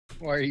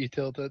Why are you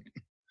tilted?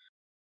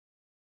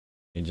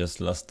 He just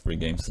lost 3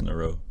 games in a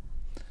row.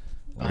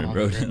 I Oh,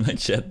 wrote rip. in my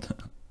chat.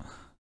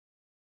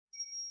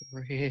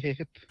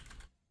 Rip.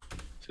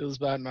 Feels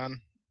bad, man.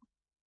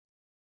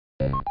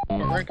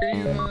 What rank are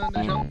you,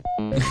 Nidalee?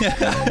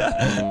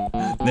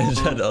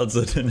 Ninja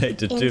also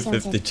donated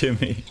 250 to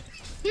me.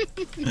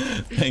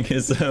 Thank you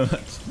so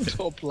much.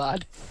 Top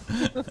lad.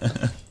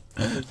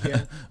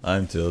 Yeah.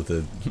 I'm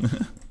tilted.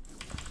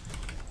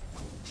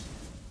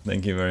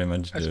 Thank you very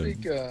much, I dude.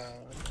 speak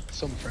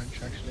some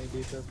French actually,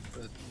 Dita,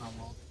 but not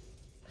long.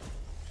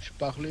 Je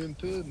parle un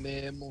peu,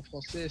 mais mon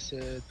français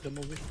c'est très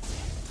mauvais.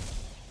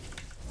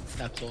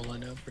 That's all I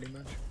know, pretty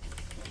much.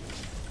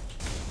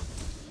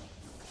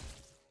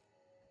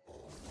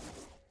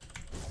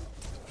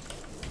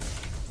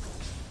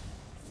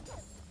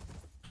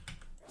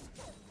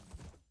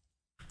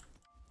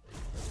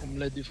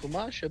 Omelette du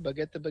fromage,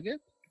 baguette, baguette.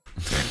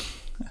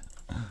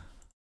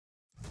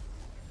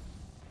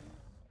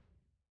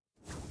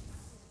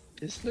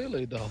 It's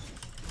Lulu though.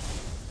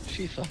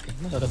 She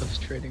fucking loves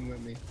trading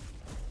with me.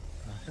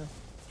 Hell.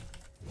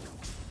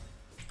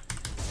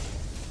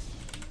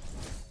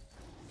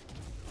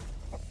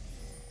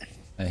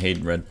 I hate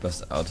red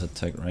bus out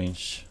attack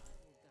range.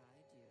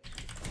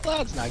 Well,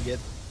 that's not good.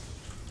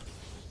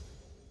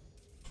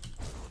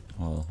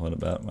 Well, what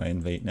about my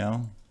invade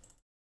now?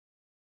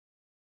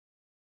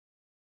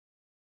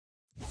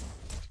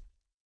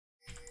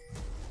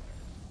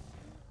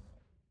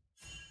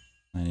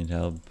 I need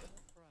help.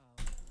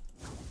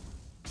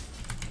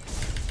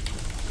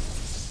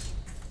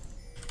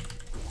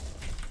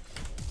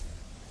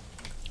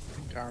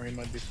 Gary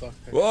might be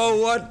fucked. Whoa,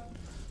 what?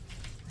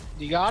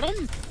 You got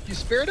him? You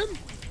speared him?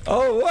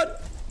 Oh,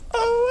 what?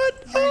 Oh,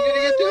 what? Are you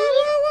gonna get to him?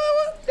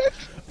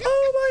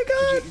 Oh my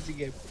god! Easy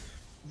game.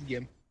 Easy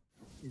game.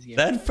 Easy game.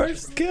 That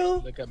first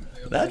kill?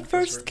 That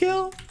first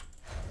kill?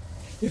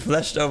 He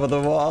flashed over the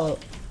wall.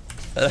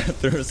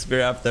 Threw a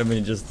spear after me,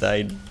 just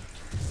died.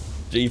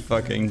 G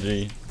fucking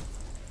G.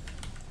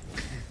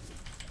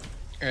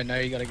 Alright, now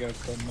you gotta go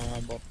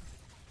come bot.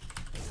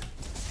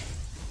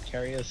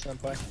 Carry us,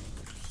 senpai.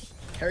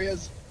 Carry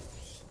us.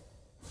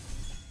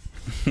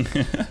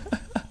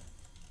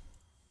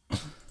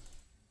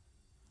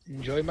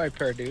 Enjoy my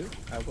Purdue.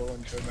 I will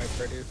enjoy my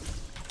Purdue.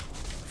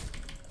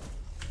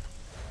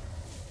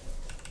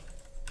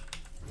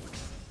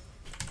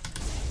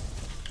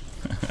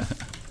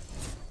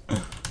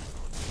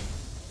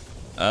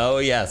 Oh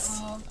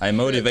yes, I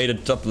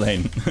motivated top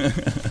lane.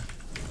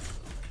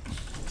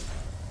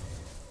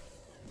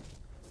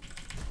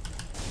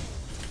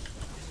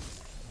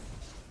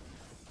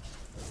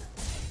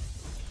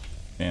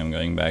 Okay, I'm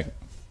going back.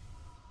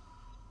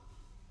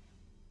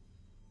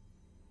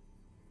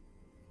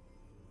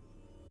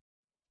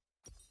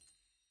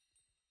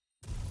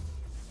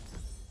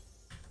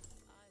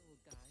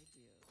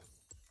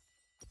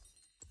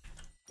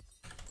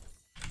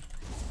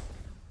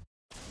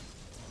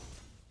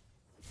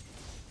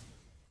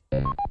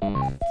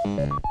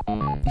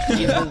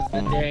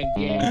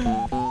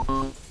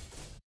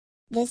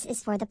 This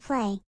is for the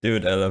play.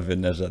 Dude, I love it,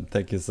 Najat.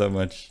 Thank you so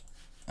much.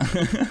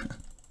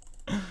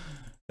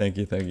 Thank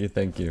you, thank you,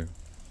 thank you.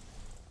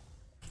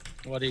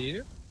 What did he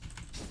do?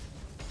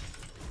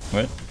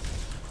 What?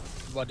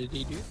 What did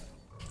he do?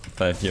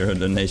 €5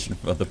 donation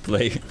for the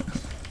play.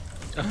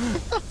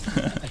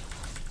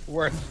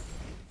 Worth.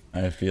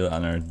 I feel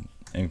honored.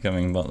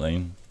 Incoming bot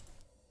lane.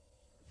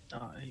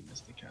 Oh, he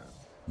missed the count.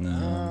 No,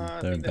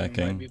 I they're think they might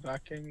backing. be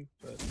backing,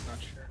 but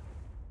not sure.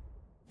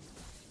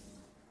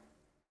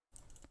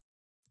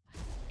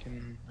 I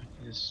can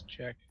just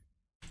check.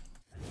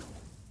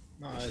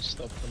 No, I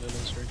stopped the little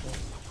circle.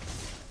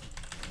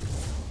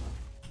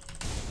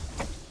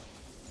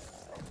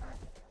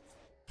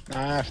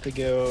 I have to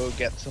go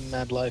get some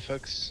mad life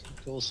hooks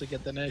to also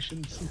get the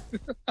nations.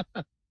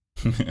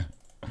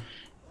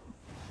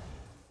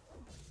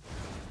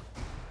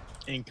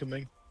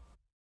 Incoming.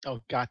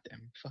 Oh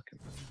goddamn fucking.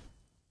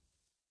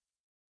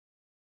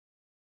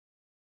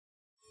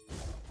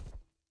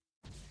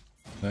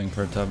 Going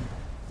for top.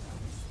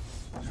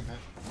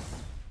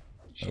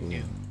 She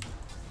knew.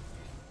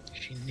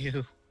 She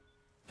knew.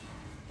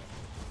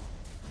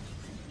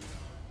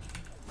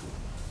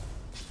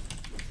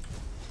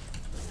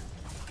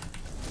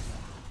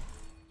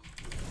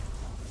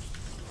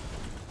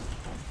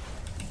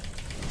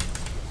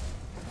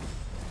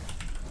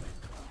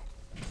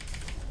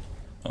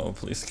 Oh,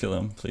 please kill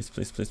him. Please,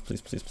 please, please, please,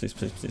 please, please,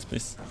 please, please,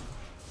 please.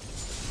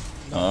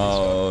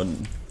 Oh.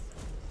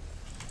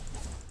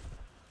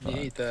 You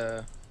need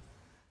to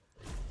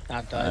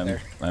not die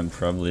there. I'm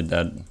probably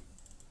dead.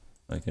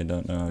 Like, I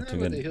don't know how to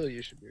With get... the heal,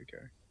 you should be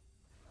okay.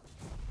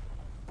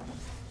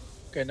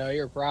 Okay, no,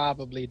 you're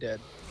probably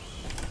dead.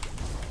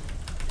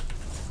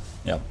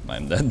 Yep,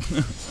 I'm dead.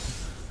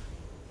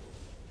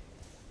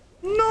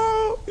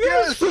 No!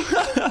 Yes!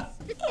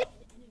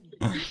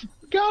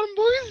 Got him,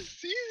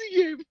 boys! Easy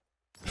game!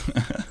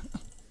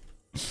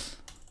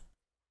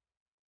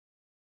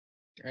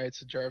 Alright,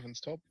 so Jarvan's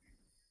top.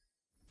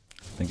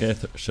 I think I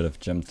should have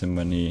jumped him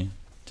when he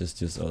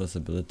just used all his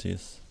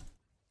abilities.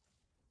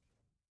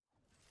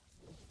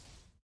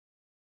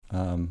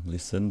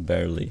 Listen,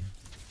 barely.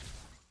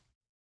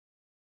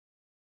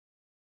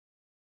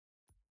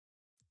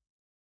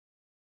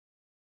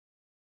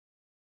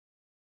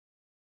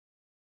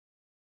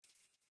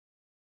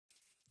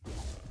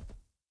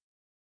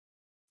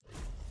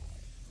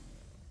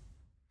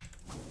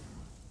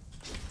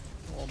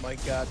 Oh my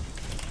god.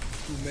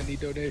 Too many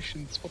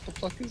donations. What the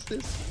fuck is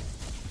this?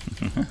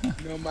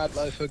 No mad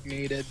life hook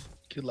needed.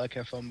 Good luck,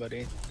 have fun,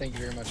 buddy. Thank you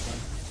very much, man.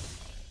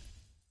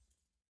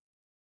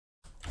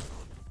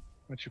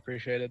 Much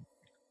appreciated.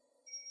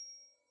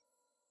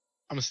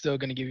 I'm still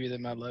gonna give you the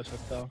mad life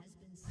hook though.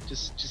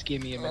 Just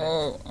give me a minute.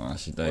 Oh,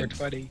 she Or died.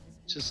 20.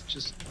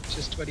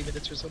 Just 20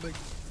 minutes or something.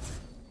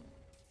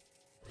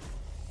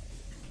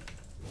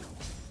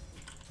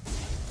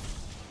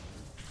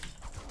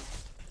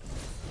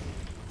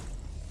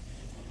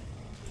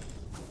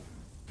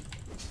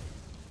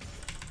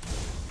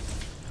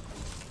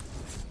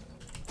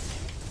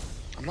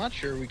 I'm not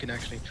sure we can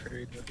actually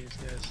trade with these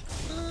guys.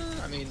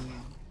 I mean,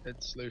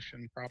 it's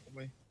Lucian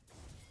probably.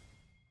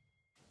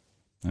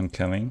 I'm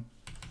coming.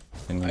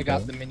 Can you I got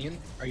go? the minion.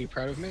 Are you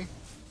proud of me?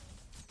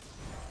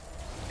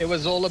 It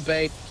was all a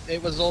bait.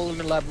 It was all an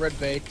elaborate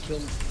bait.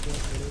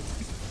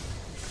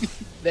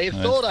 They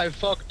Nice. thought I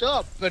fucked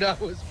up, but I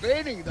was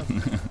baiting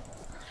them.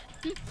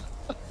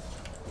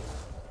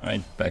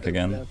 Right, back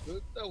again.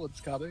 That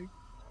one's coming.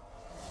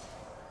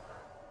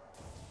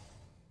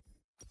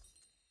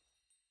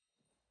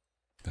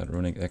 Got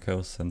runic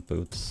echoes and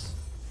boots.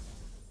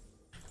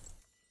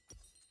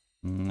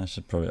 I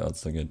should probably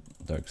also get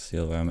dark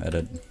seal where I'm at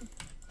it.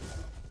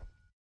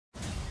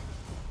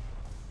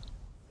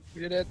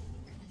 We did it.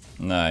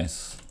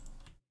 Nice.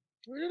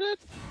 We did it.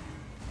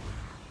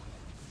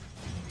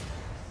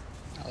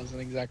 That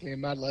wasn't exactly a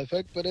mad life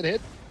hook, but it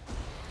hit.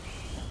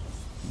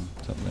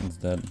 Top lane's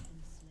dead.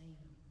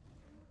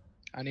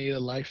 I need a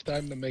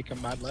lifetime to make a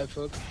mad life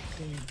hook.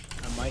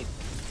 I might.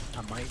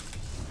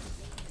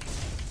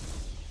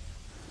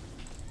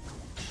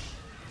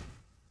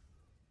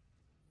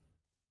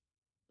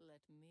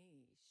 Let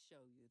me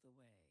show you the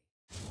way.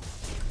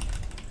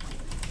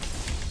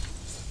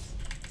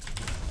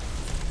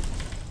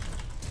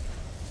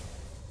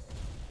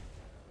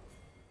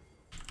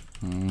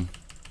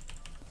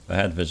 If I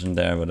had vision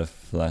there, I would have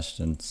flashed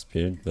and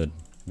speared, but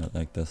not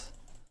like this.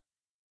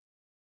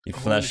 He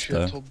flashed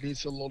though. Top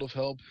needs a lot of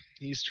help.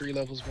 He's 3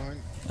 levels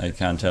behind. I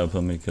can't help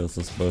him, he kills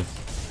us both.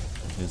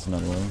 He's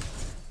not alone.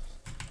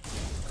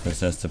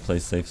 Chris has to play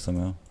safe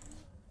somehow.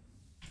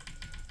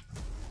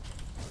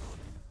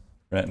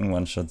 Breton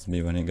one-shots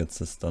me when he gets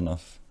his stun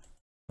off.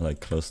 Like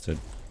close to it.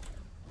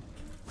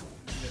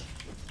 Yeah.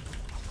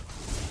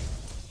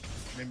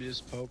 Maybe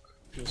just poke,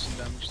 deal some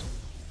damage to him.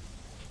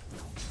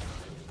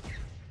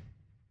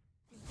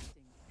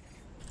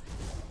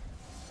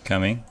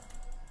 Coming.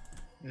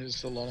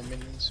 There's a lot of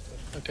minions,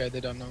 but okay,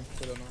 they don't know.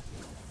 They don't know.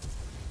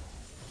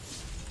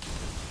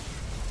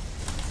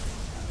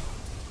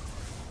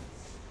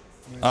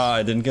 Nice. Ah,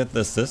 I didn't get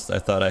the assist. I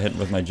thought I hit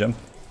with my jump.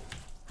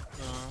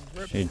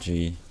 Rip.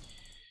 GG.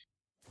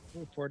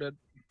 Reported.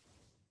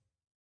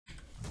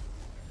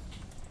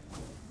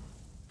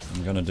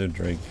 I'm gonna do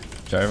Drake.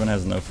 Jarvan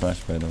has no flash,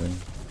 by the way.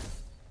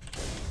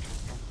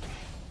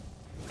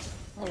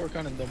 Oh, we're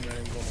kind of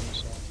dominating bottom,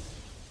 so.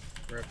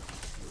 Rip.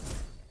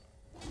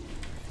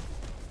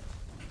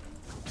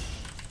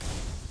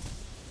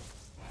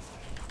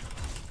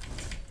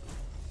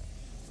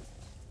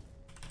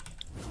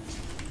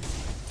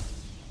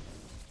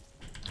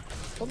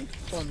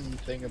 Fun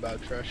thing about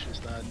Thresh is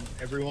that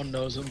everyone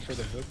knows him for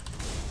the hook.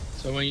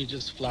 So when you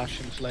just flash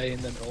and flay and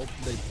then ult,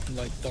 they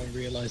like don't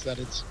realize that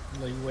it's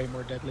like way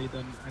more deadly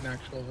than an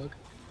actual hook.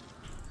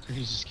 And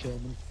you just kill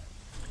them.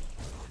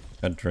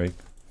 Got Drake.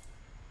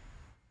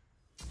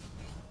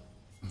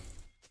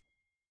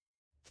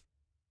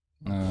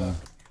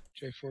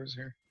 J4 is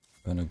here.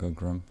 Gonna go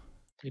Grum.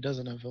 He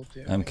doesn't have ult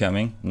yet. I'm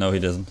coming. No, he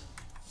doesn't.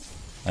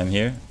 I'm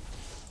here.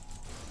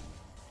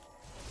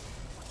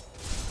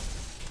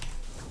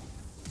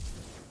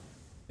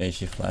 Okay,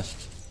 she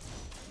flashed.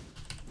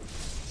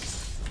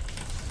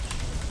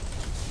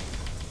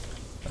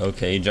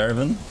 Okay,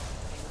 Jarvan.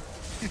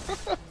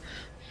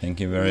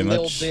 Thank you very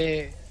much.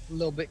 A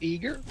little bit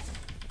eager.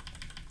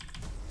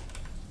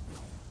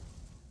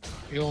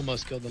 You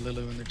almost killed the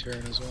Lulu in the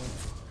turn as well.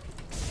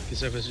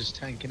 Because I was just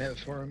tanking it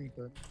for him,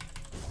 but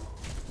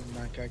then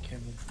that guy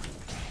came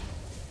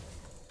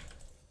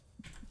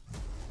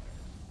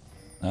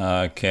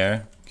in.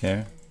 Care.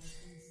 Yep,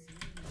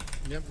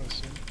 I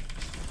see him.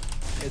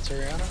 It's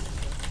Ariana.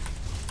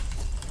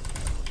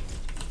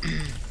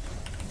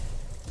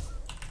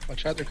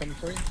 Watch out, they're coming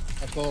for you.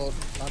 I followed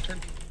Lantern.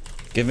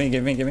 Give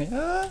me.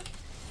 Ah,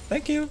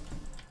 thank you.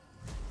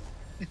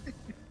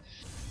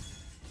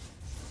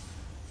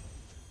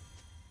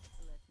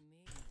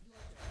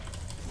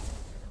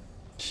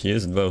 She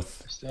used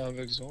both. I still have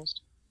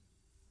exhaust.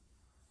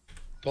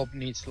 Bob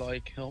needs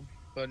like help,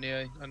 but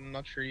yeah, I'm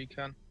not sure you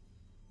can.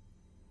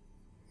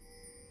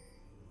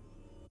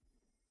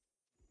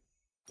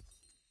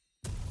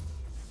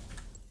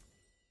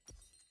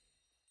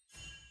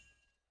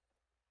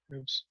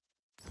 Oops.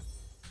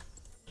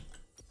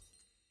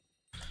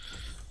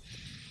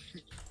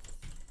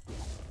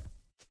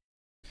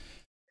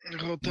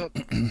 top.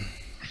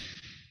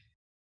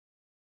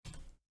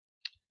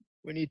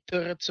 We need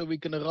turret so we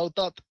can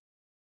rotate.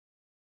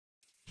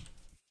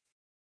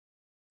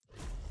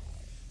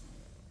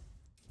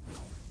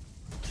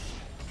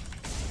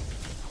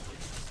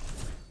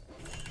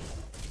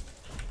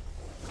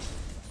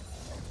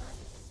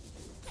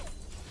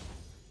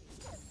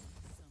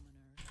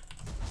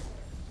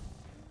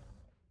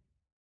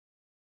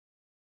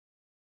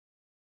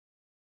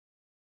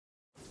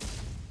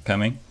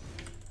 Coming.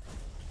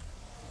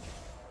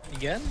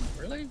 Again?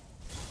 Really?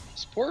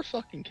 This poor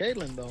fucking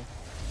Caitlyn though.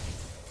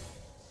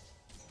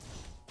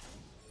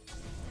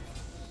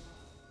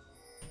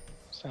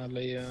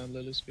 Sadly,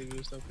 Lily's big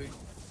is OP.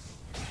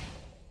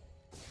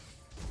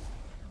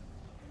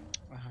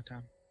 Ah,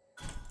 damn.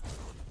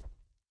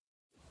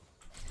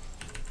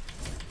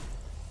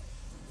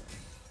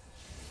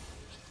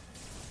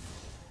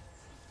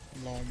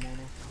 I'm low on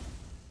mono.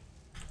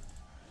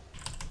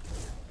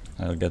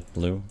 I'll get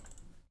blue.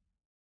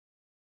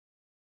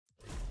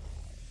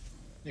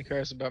 Who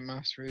cares about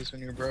masteries when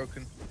you're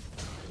broken?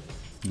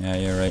 Yeah,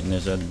 you're right,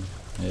 Nijad.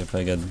 If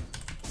I get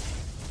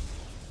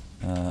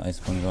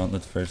Iceborne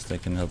Gauntlet first, I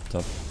can help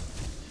top.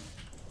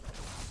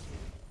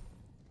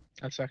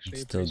 That's actually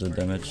Still do pretty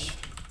smart damage.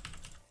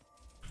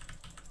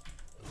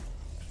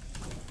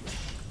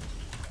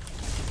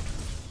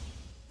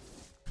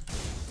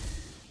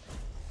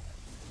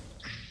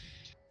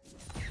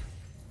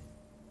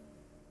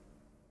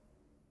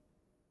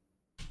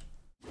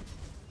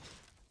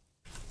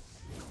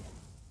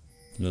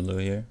 Lulu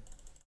here.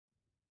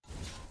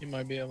 You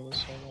might be able to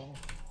solo.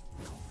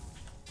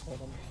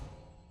 Hold on.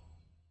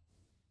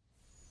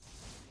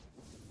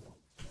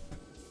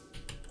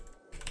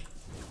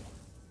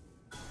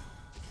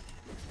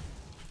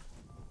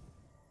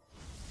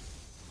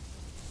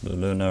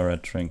 Lulu, no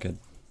red trinket.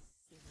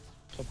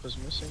 Top is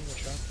missing,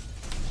 watch out.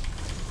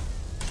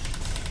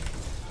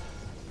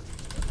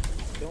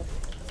 Kill.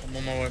 I'm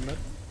on my way mid.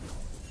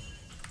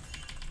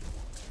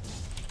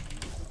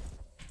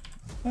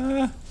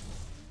 Ah!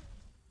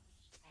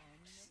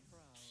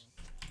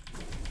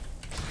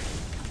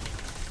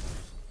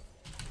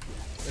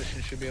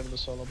 Mission should be able to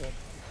solo bot.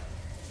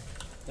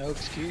 No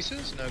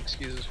excuses? No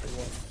excuses for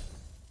what?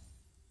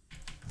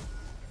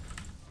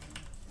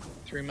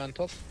 3-man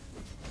top.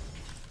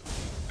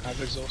 I have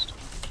exhaust.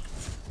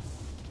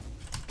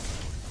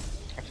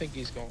 I think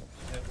he's going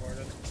to hit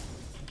warded.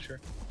 I'm sure.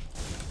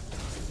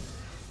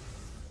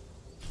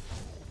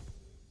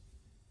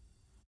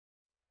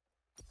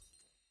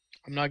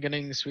 I'm not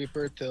getting the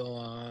sweeper till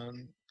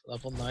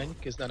level 9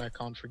 because then I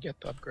can't forget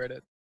to upgrade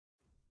it.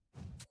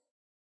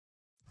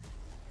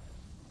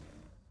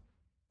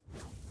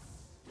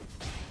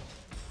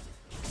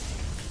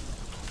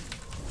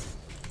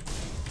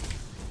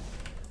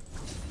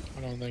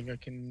 I don't think I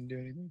can do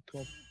anything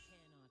top.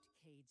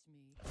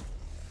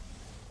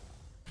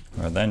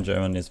 Well, then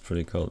German is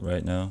pretty cold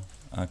right now.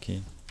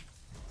 Aki.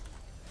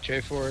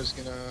 J4 is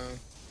gonna...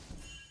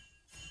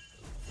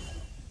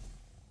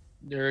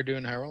 They're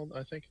doing Herald,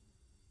 I think.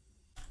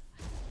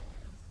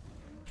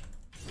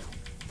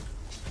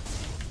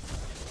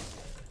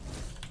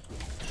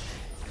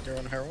 They're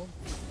on Herald.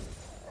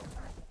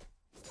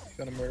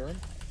 Gonna murder him.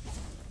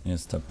 You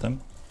stop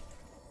them.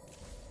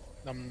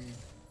 I'm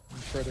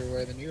further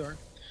away than you are.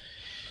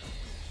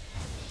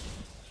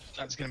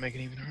 That's gonna make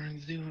it even harder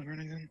to do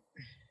running then.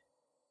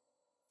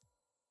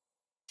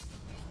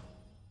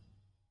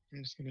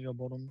 I'm just gonna go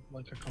bottom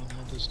like I can't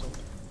hold this stuff.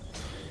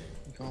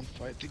 We can't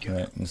fight together.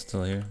 Right, I'm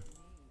still here.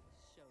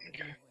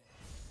 Okay.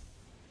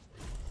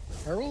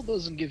 Herald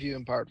doesn't give you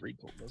empowered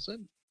recall, does it?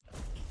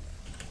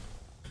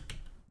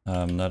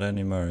 Not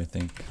anymore, I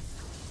think.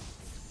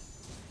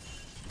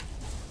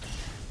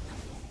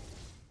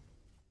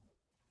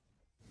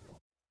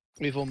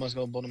 We've almost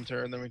got bottom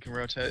turn, then we can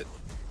rotate.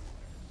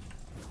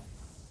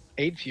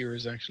 8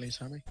 viewers actually,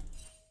 Sammy.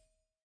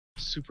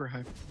 Super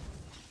high.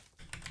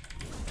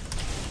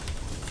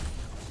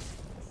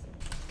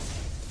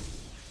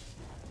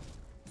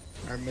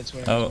 Our mid's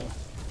winning. Oh, as well.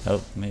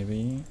 help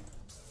maybe?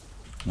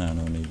 No,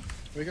 no need.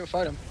 We can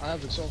fight him. I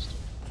have exhaust.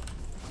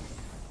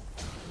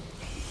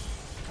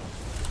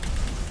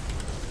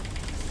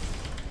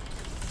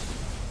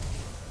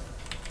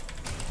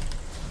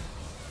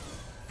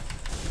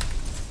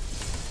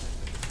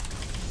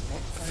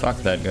 Fuck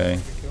that guy.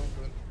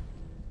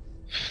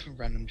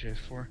 Random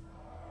J4.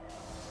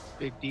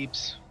 Big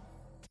deeps.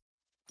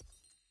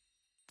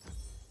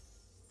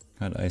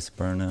 Got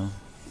Iceborne now.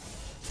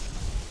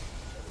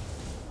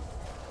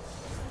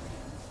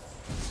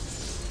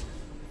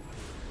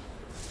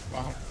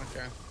 Wow,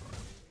 okay.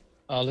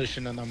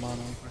 Lucian and Amano.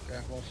 Okay,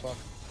 well fuck.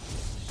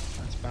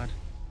 That's bad.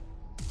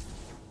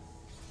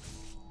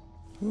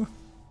 Whew.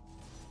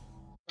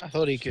 I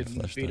thought he could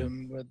Flash beat time.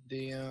 him with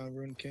the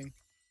Rune King.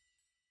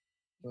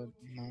 But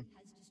no.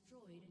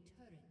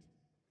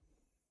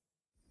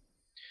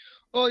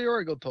 Well, you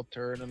already got top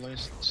turret at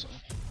least, so.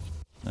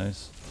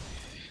 Nice.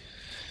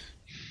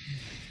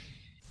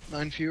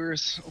 9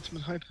 viewers,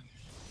 ultimate hype.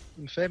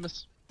 I'm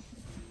famous.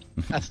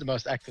 That's the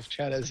most active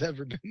chat has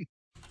ever been.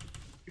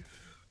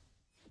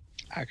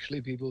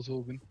 Actually, people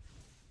talking.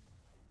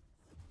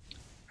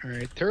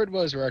 Alright, third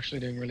was we're actually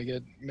doing really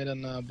good. Mid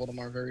and bottom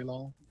are very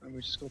low, and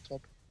we just go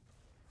top.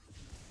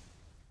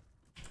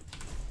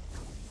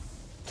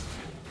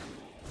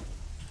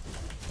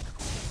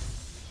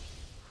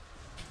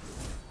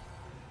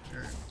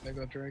 Alright, they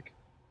got Drake.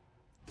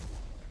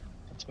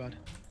 That's bad.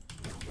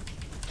 Do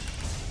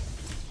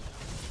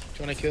you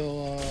wanna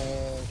kill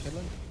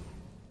Caitlyn?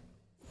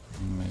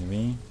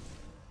 Maybe.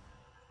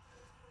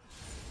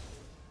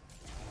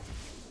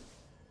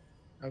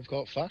 I've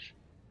got flash.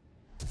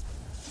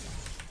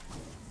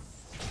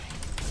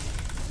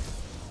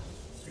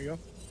 There you go.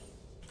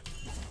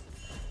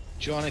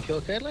 Do you wanna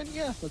kill Caitlyn?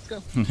 Yeah, let's go.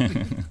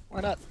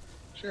 Why not?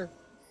 Sure.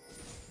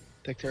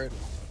 Take turret.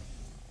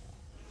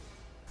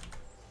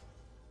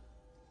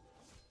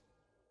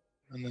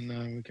 And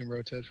then we can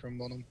rotate from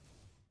bottom.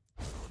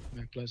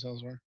 Make plays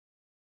elsewhere.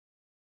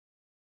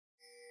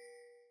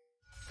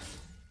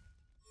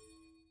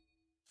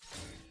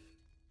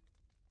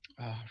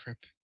 Ah, rip.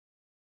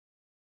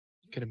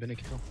 Could have been a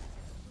kill.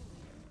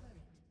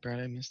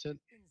 Barely missed it.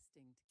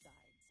 Instinct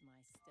guides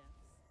my steps.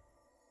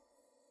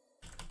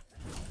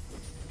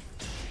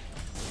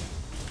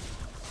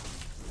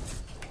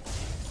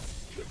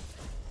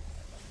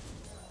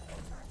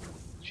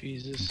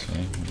 Jesus.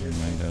 Okay, never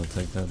mind, I'll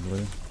take that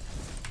blue.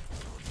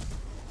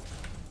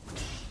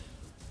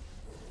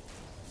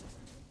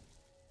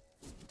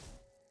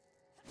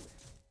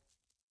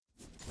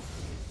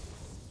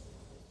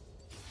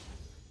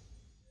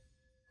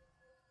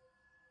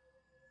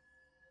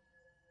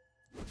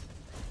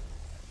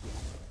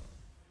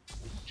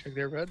 Check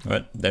their red.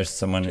 What? There's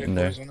someone in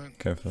there.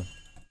 Careful.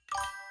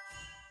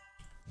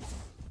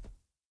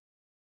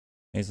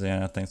 Hey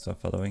Ziana, thanks for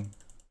following.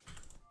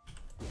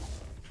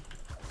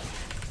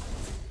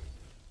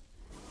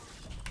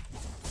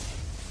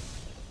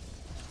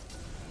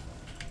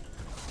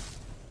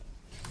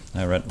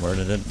 I red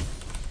worded it.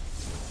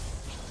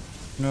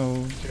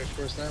 No, Check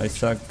first I damage.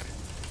 suck.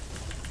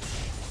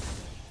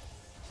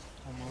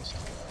 Almost.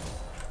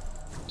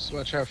 Just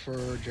watch out for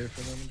J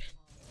for damage.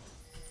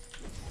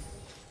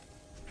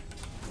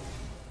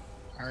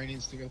 Ari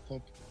needs to go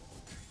top.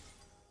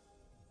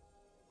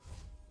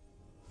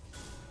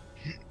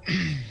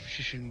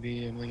 She shouldn't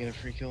be able to get a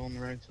free kill on the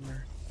right in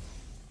there.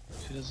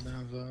 She doesn't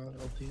have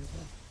LT as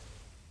well.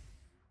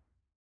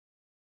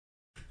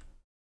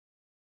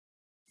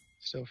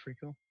 Still free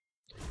kill.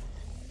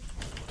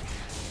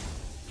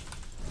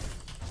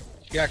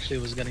 She actually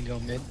was gonna go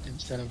mid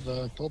instead of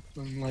top.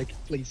 I'm like,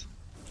 please,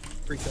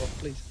 free kill,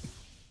 please.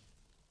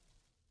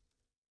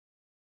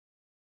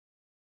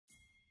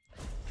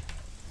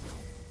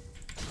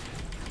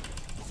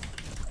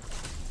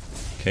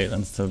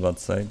 Caitlyn's still bot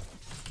side.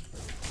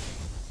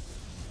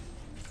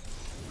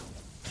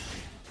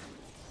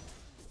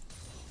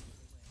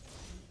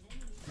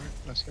 Alright,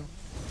 let's go.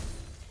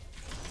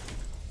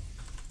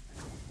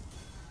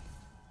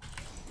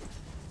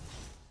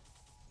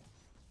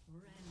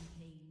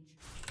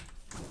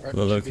 Alright,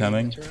 Lulu should be in the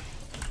coming. turret.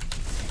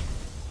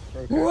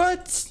 Okay.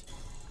 What?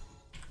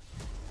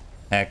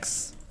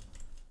 X.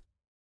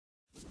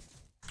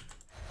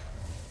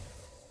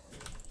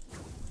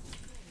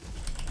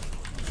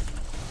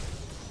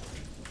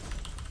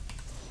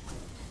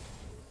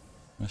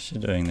 What's she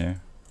doing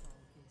there?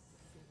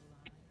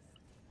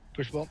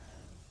 Push ball.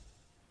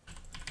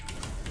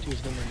 Two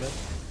of them are dead.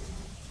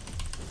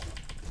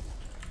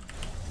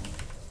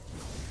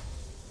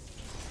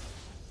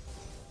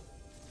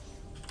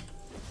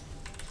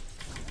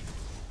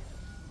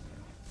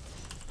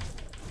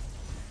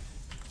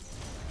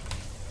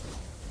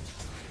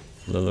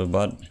 Lulu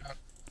bot.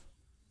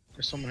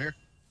 There's someone here.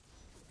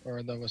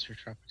 Or that was your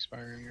trap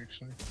expiring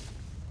actually.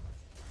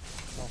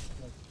 Oh,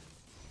 no.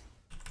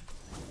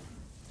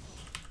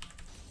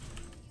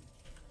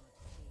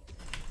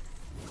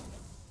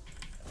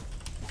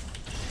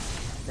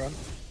 Run.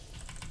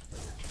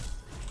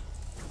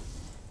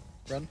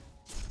 Run.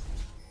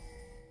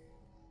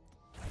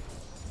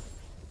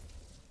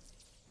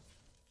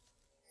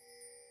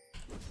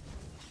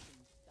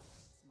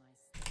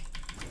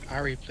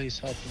 Ari, please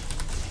help me.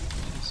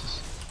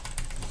 Jesus.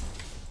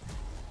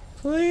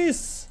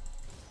 Please.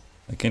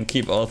 I can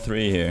keep all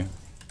three here.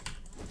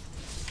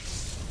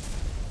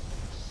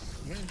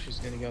 Man, she's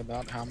gonna go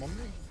that ham on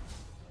me.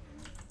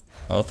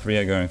 All three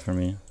are going for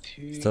me.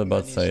 Too Still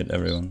bot many side, snipes.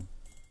 everyone.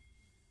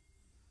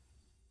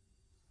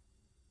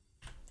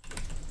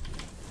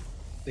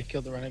 They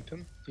killed the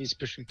Renekton. He's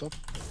pushing top.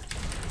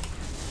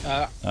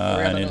 I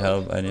Orianna need no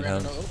help, ult. I need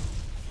Orianna help. no ult.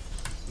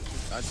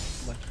 I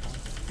just left her on.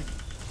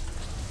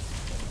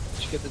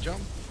 Did you get the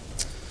jump?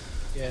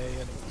 Yeah,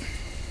 yeah.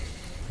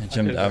 He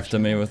jumped after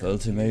me with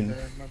ultimate.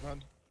 My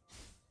bad.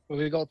 Well,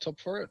 we got top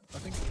for it, I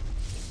think.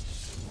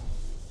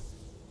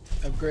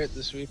 Upgrade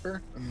the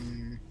sweeper.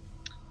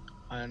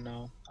 I don't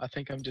know. I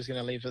think I'm just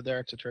gonna leave it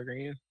there to trigger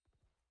you.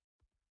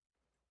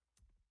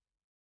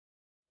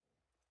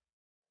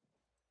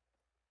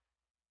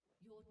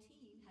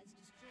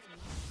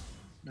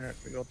 Alright,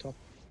 we got top.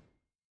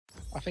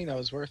 I think that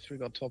was worth. We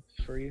got top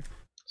for you,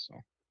 so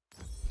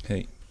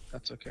Okay.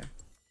 that's okay.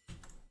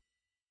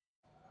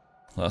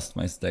 Lost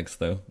my stacks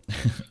though.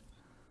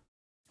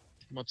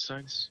 What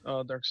stacks?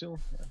 Dark Seal?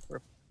 Yeah,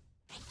 rip.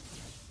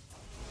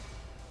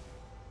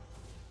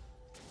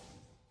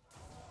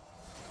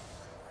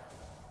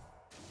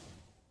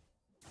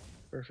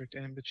 Perfect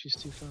aim, but she's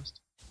too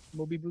fast.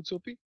 Moby Boots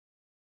OP?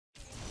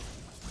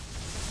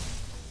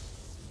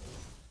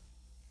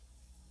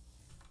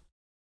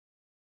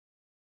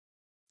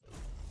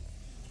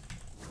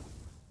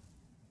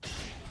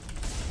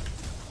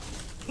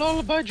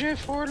 LOL by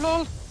J4,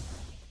 lol!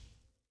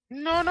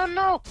 No, no,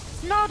 no!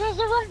 No, that's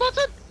the wrong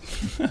button!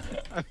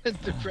 I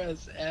meant to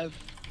press F,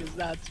 because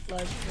that's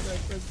flash, but I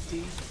press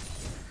D.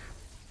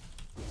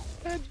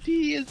 That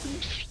D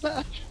isn't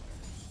flash.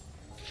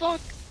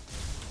 Fuck!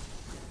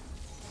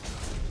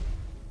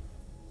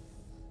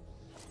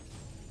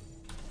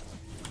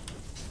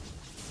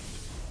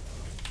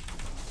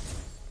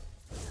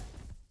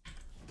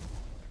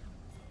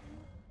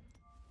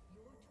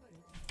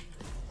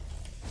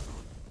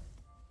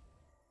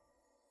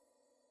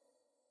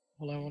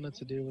 All I wanted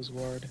to do was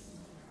ward.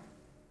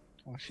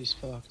 Oh, she's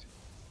fucked.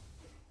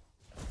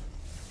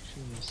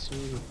 She is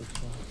super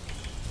fucked.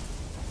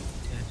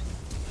 Dead.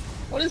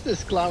 What is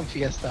this Clown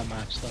Fiesta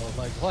match though?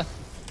 Like, what?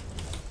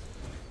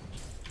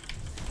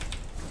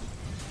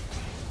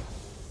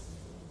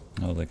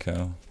 Oh, the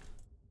cow.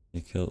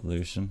 You killed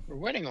Lucian. We're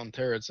winning on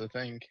turrets, I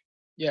think.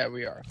 Yeah,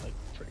 we are. Like,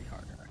 pretty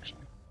hard,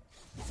 actually.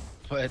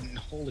 But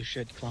holy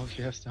shit, Clown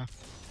Fiesta.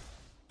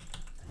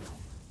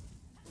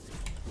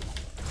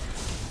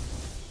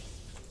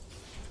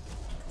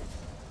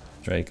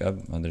 Drake up,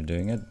 oh, they're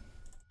doing it.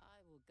 I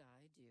will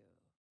guide you.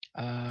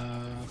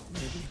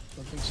 Maybe.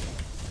 Don't think so.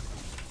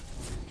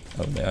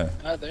 Oh, they are.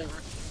 Ah, they are.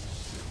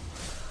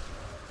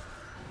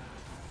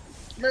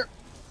 Come here.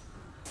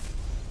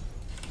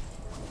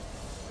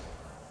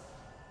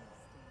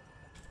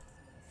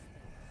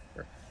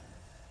 Here.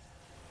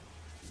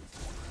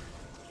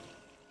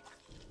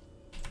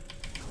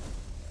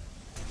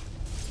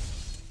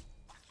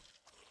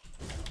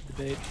 The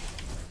bait.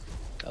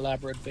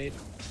 Elaborate bait.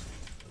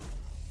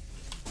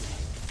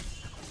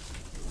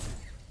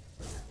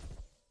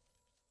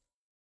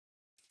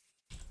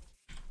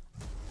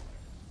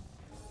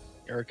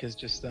 Eric is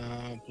just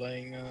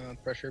playing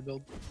pressure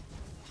build.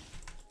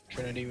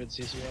 Trinity with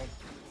CCL.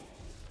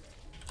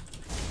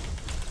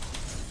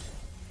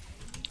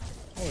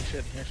 Oh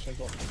shit, he actually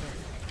got me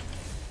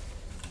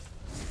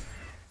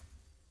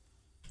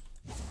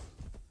there.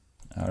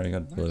 I already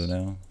got blue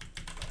now.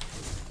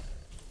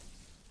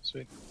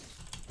 Sweet.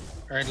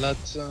 Alright,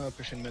 let's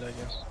push in mid, I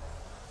guess.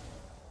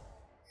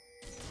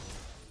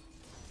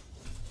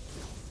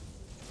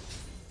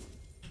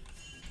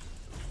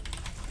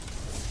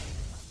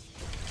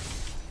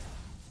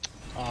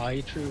 Ah,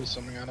 he threw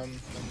something at him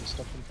and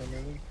stopped him from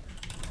moving.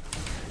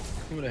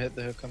 He would have hit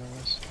the hook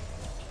otherwise.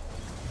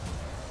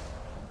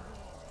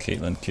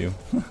 Caitlyn Q.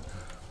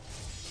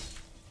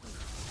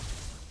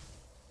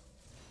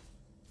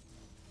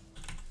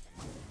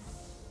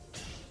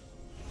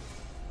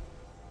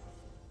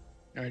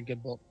 Alright,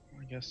 good bolt,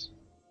 I guess.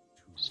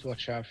 Just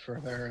watch out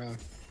for their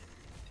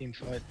team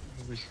fight.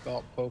 We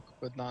got poke,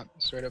 but not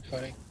straight up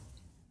fighting.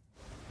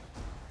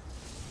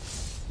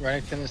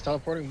 Renekton is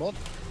teleporting bot.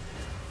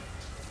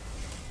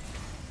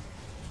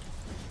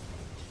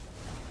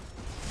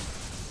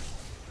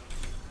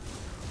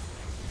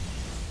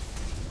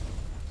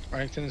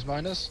 Renekton is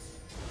behind us.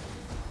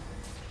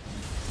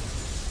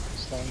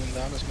 Slowing them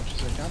down as much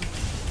as I can.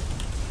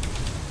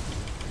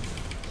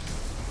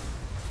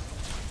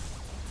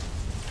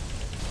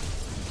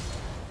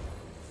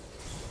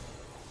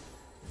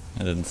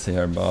 I didn't see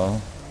her ball.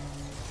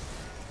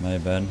 My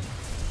bad.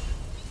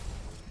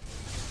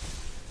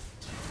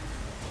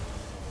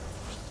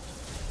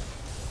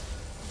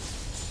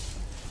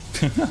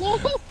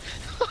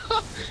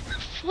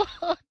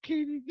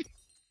 Fucking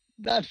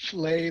that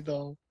play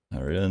though. I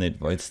really need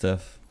void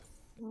stuff.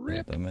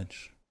 Rip.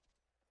 Damage.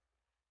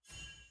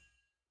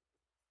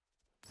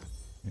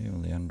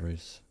 Really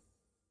Andres.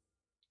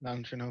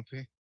 Lantern OP.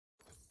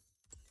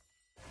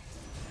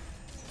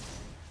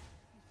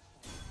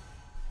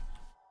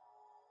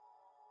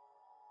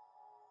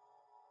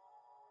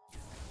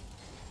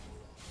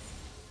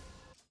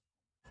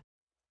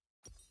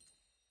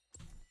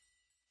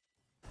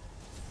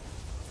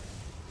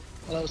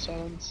 Hello,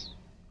 Silence.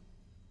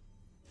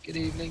 Good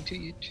evening to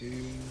you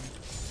too.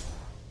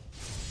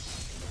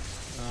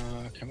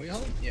 Can we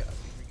hold? Yeah, I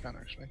think we can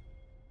actually.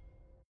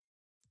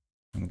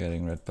 I'm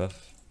getting red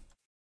buff.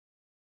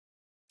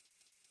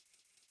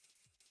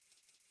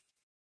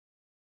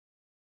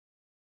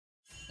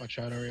 Watch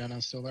out,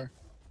 Ariana's still there.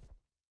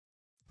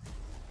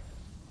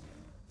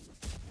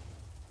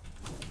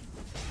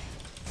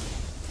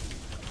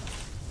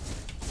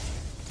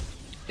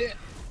 Yeah.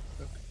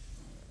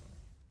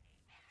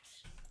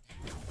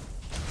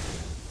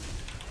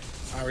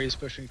 Ari is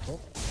pushing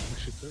top. We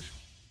should push.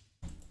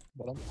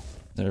 Bottom.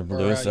 They're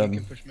blue Or, sub. you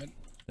can push mid.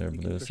 They're you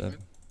can blue push sub.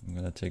 mid. I'm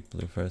gonna take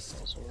blue first.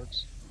 Also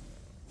works.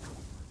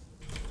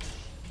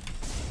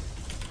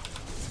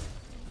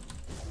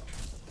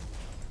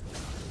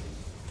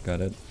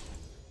 Got it.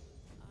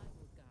 I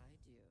will guide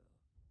you.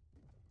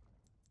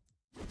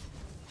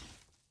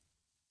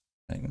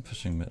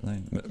 pushing mid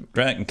lane.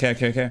 Grant,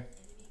 care.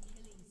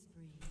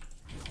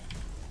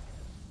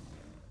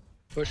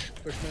 Push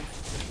mid.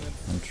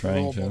 I'm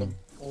trying all to. bottom.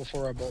 All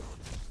 4 are bot.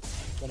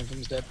 One of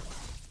them's dead.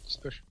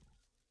 Just push.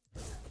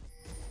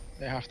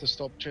 They have to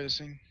stop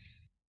chasing.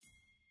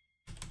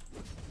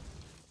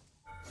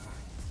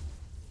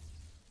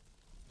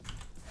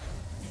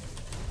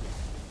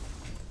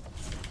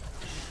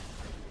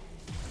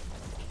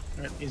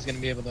 Alright, he's gonna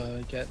be able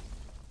to get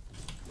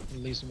at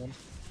least one.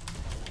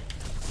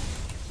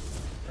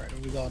 Alright,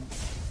 we got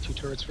 2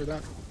 turrets for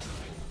that.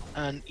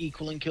 And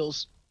equaling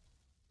kills.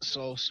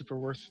 So super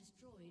worth.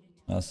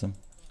 Awesome.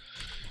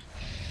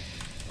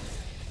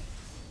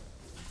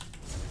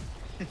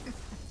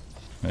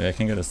 Maybe I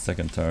can get a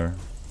second tower.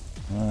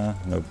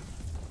 Nope.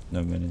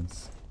 No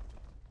minions.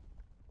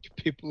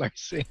 People are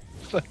saying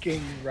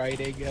fucking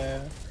writing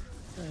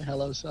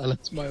hello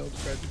silence, my old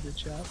friend in the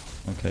chat.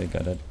 Okay,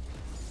 got it.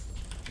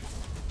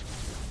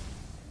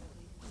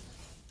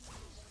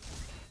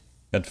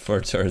 Got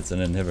 4 turrets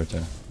and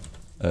inhibitor.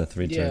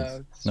 3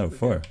 turrets. No,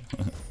 4.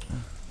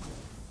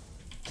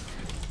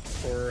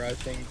 For I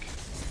think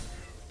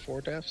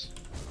 4 deaths.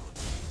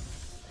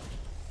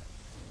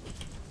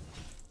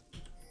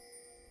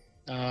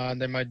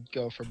 They might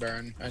go for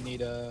Baron. I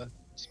need a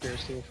spear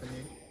steal from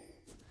you.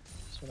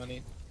 That's what I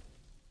need.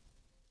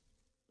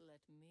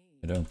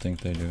 I don't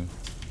think they do.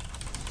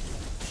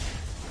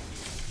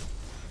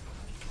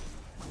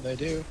 They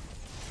do.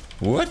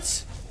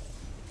 What?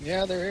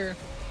 Yeah, they're here.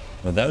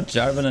 Without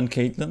Jarvan and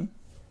Caitlyn?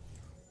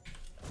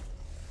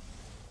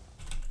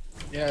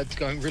 Yeah, it's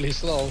going really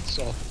slow,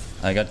 so.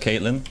 I got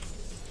Caitlyn.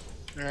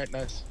 Alright,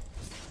 nice.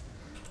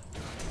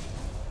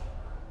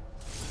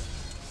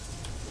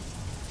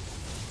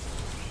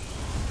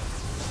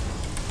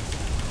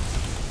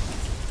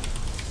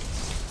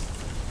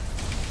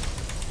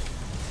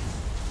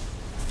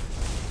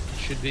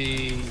 Should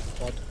be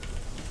what?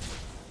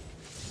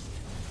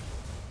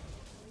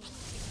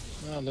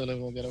 Oh, Lily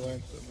will get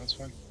away, but that's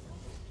fine.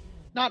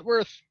 Not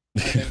worth, I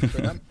think,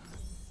 for them.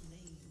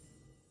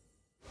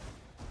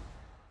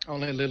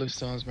 Only Lily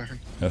stones, man.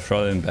 It would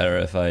probably been better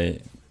if I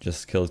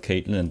just killed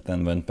Caitlyn and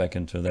then went back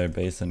into their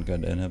base and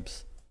got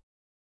inhibs.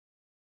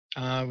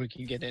 We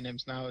can get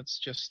inhibs now, it's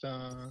just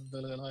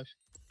Lily alive.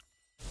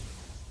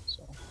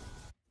 So.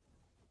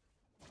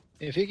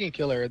 If he can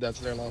kill her, that's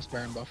their last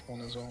Baron buff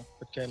one as well,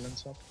 with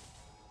Caitlyn's up.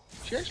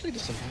 She actually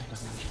does some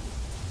damage.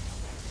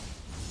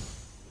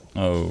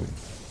 Oh.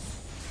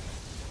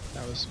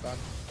 That was bad.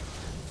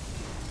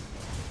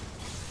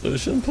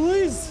 Lucian,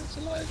 please! Oh, he's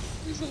alive,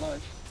 he's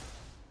alive.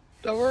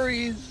 Don't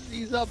worry,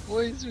 he's up,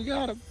 boys, we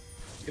got him.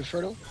 You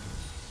fertile?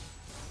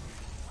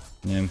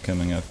 Yeah, I'm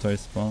coming after I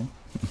spawn.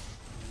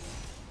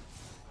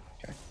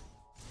 Okay.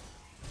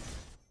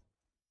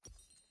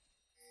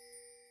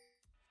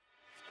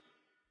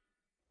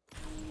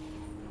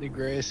 The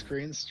gray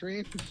screen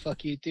stream?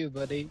 Fuck you too,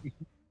 buddy.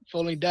 I've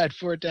only died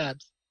 4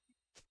 times.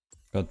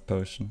 Got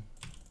potion.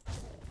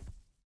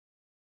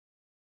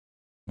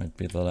 Might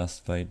be the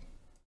last fight.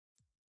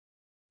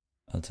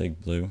 I'll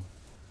take blue.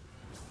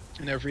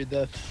 And every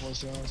death was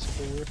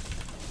super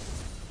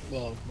worth.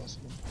 Well, most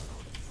of them.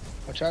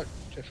 Watch out,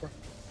 J4.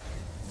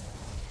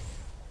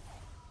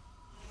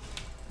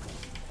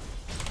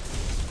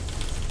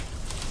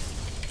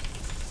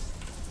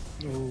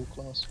 Oh,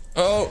 close.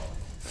 Oh!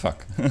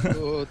 Fuck.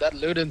 Oh, that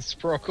Luden's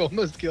proc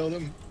almost killed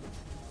him.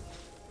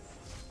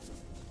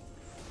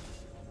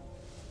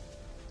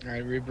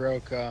 Alright, we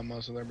broke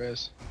most of their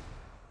base.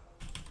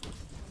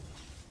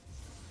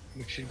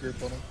 We should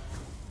group on them.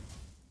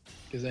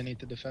 Because they need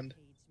to defend.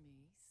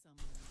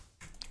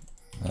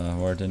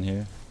 Ward in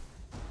here.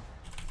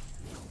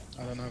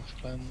 I don't know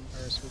if Glenn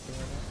or sweeping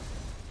right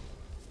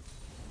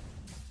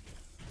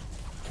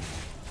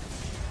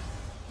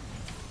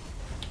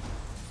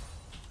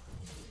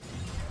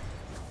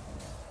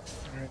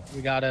now. Alright,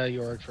 we got a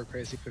Yorick for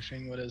crazy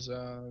pushing with his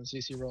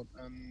ZC roll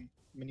and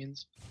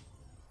minions.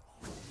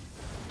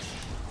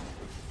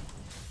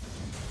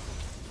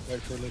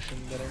 Wait for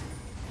Lucian to get her.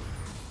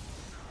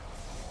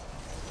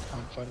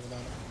 Can't fight without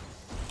him.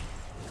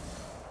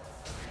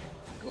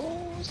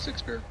 Go, 6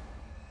 spear.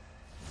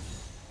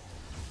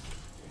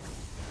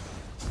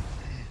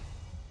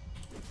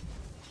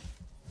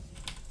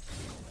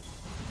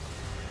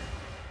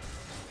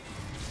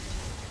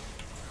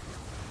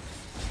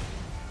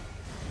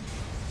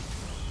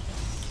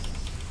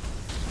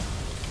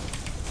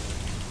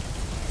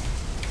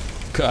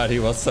 God, he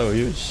was so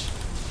huge.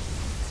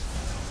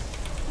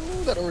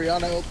 Ooh, that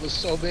Orianna ult was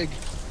so big,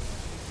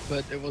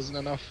 but it wasn't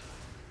enough.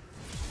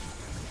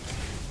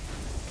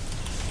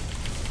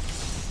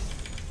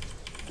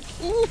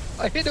 Ooh,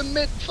 I hit him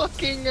mid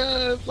fucking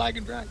flag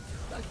and drag.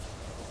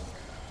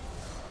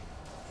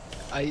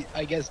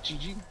 I guess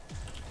GG.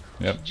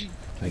 Yep. GG,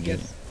 I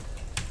guess.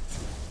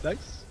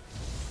 Nice.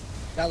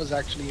 That was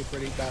actually a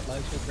pretty bad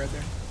life hit right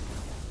there.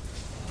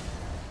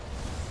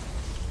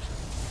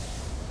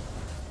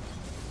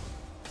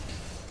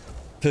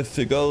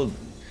 $50 gold.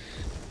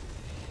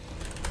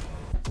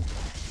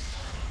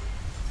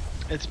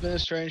 It's been a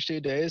strange 2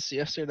 days.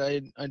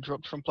 Yesterday I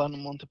dropped from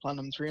Platinum 1 to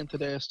Platinum 3, and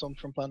today I stomped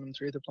from Platinum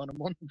 3 to Platinum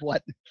 1.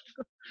 What?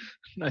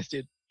 Nice,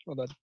 dude. Well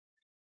done.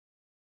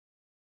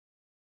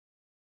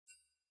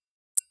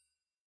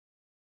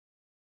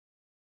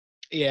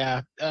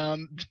 Yeah,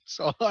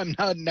 so I'm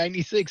now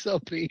 96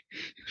 LP.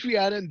 If we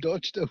hadn't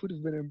dodged, I would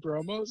have been in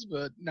promos,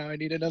 but now I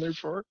need another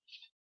 4.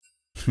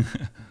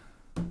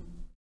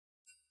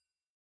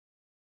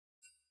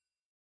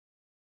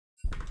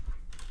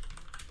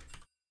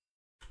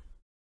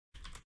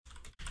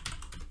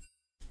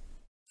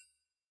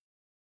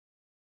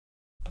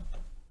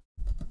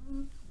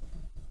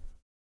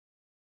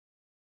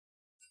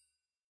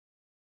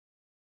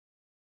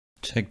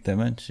 Check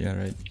damage, yeah,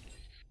 right.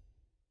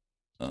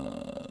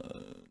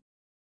 Don't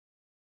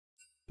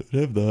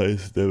have the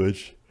highest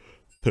damage.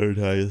 Third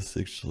highest,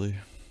 actually.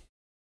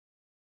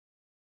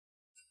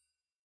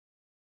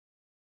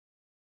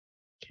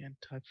 Can't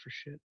type for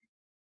shit.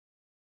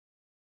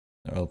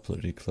 They're all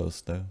pretty close,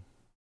 though.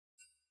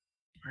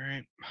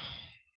 Alright.